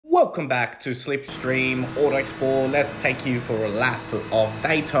Welcome back to Slipstream Autosport. Let's take you for a lap of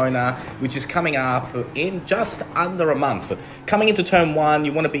Daytona, which is coming up in just under a month. Coming into turn one,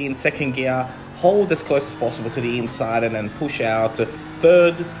 you want to be in second gear, hold as close as possible to the inside and then push out.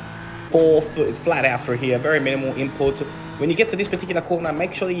 Third, fourth, it's flat out through here, very minimal input. When you get to this particular corner,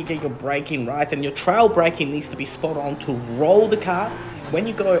 make sure that you get your braking right, and your trail braking needs to be spot on to roll the car. When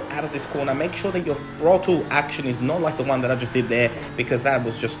you go out of this corner, make sure that your throttle action is not like the one that I just did there, because that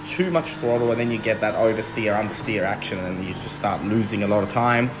was just too much throttle, and then you get that oversteer, understeer action, and you just start losing a lot of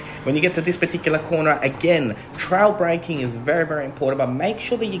time. When you get to this particular corner, again, trail braking is very, very important, but make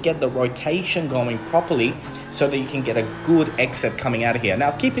sure that you get the rotation going properly so that you can get a good exit coming out of here.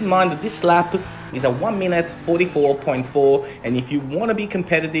 Now, keep in mind that this lap is a 1 minute 44.4, and if you want to be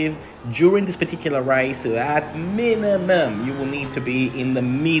competitive during this particular race, at minimum you will need to be in the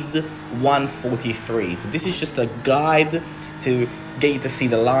mid 143s. So this is just a guide to get you to see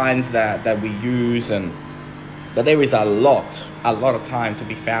the lines that we use, but there is a lot of time to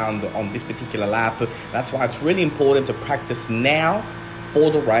be found on this particular lap. That's why it's really important to practice now for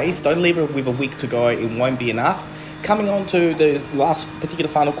the race. Don't leave it with a week to go, it won't be enough. Coming on to the last particular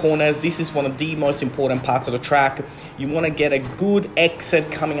final corners, this is one of the most important parts of the track. You want to get a good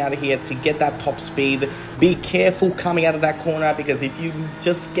exit coming out of here to get that top speed. Be careful coming out of that corner, because if you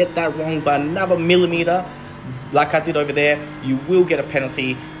just get that wrong by another millimeter, like I did over there, you will get a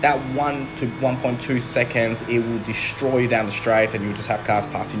penalty. That 1 to 1.2 seconds, it will destroy you down the straight, and you'll just have cars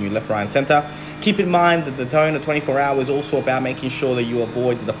passing you left, right, and center. Keep in mind that the Daytona 24 hours is also about making sure that you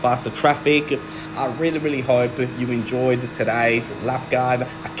avoid the faster traffic. I really hope you enjoyed today's lap guide.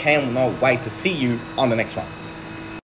 I cannot wait to see you on the next one.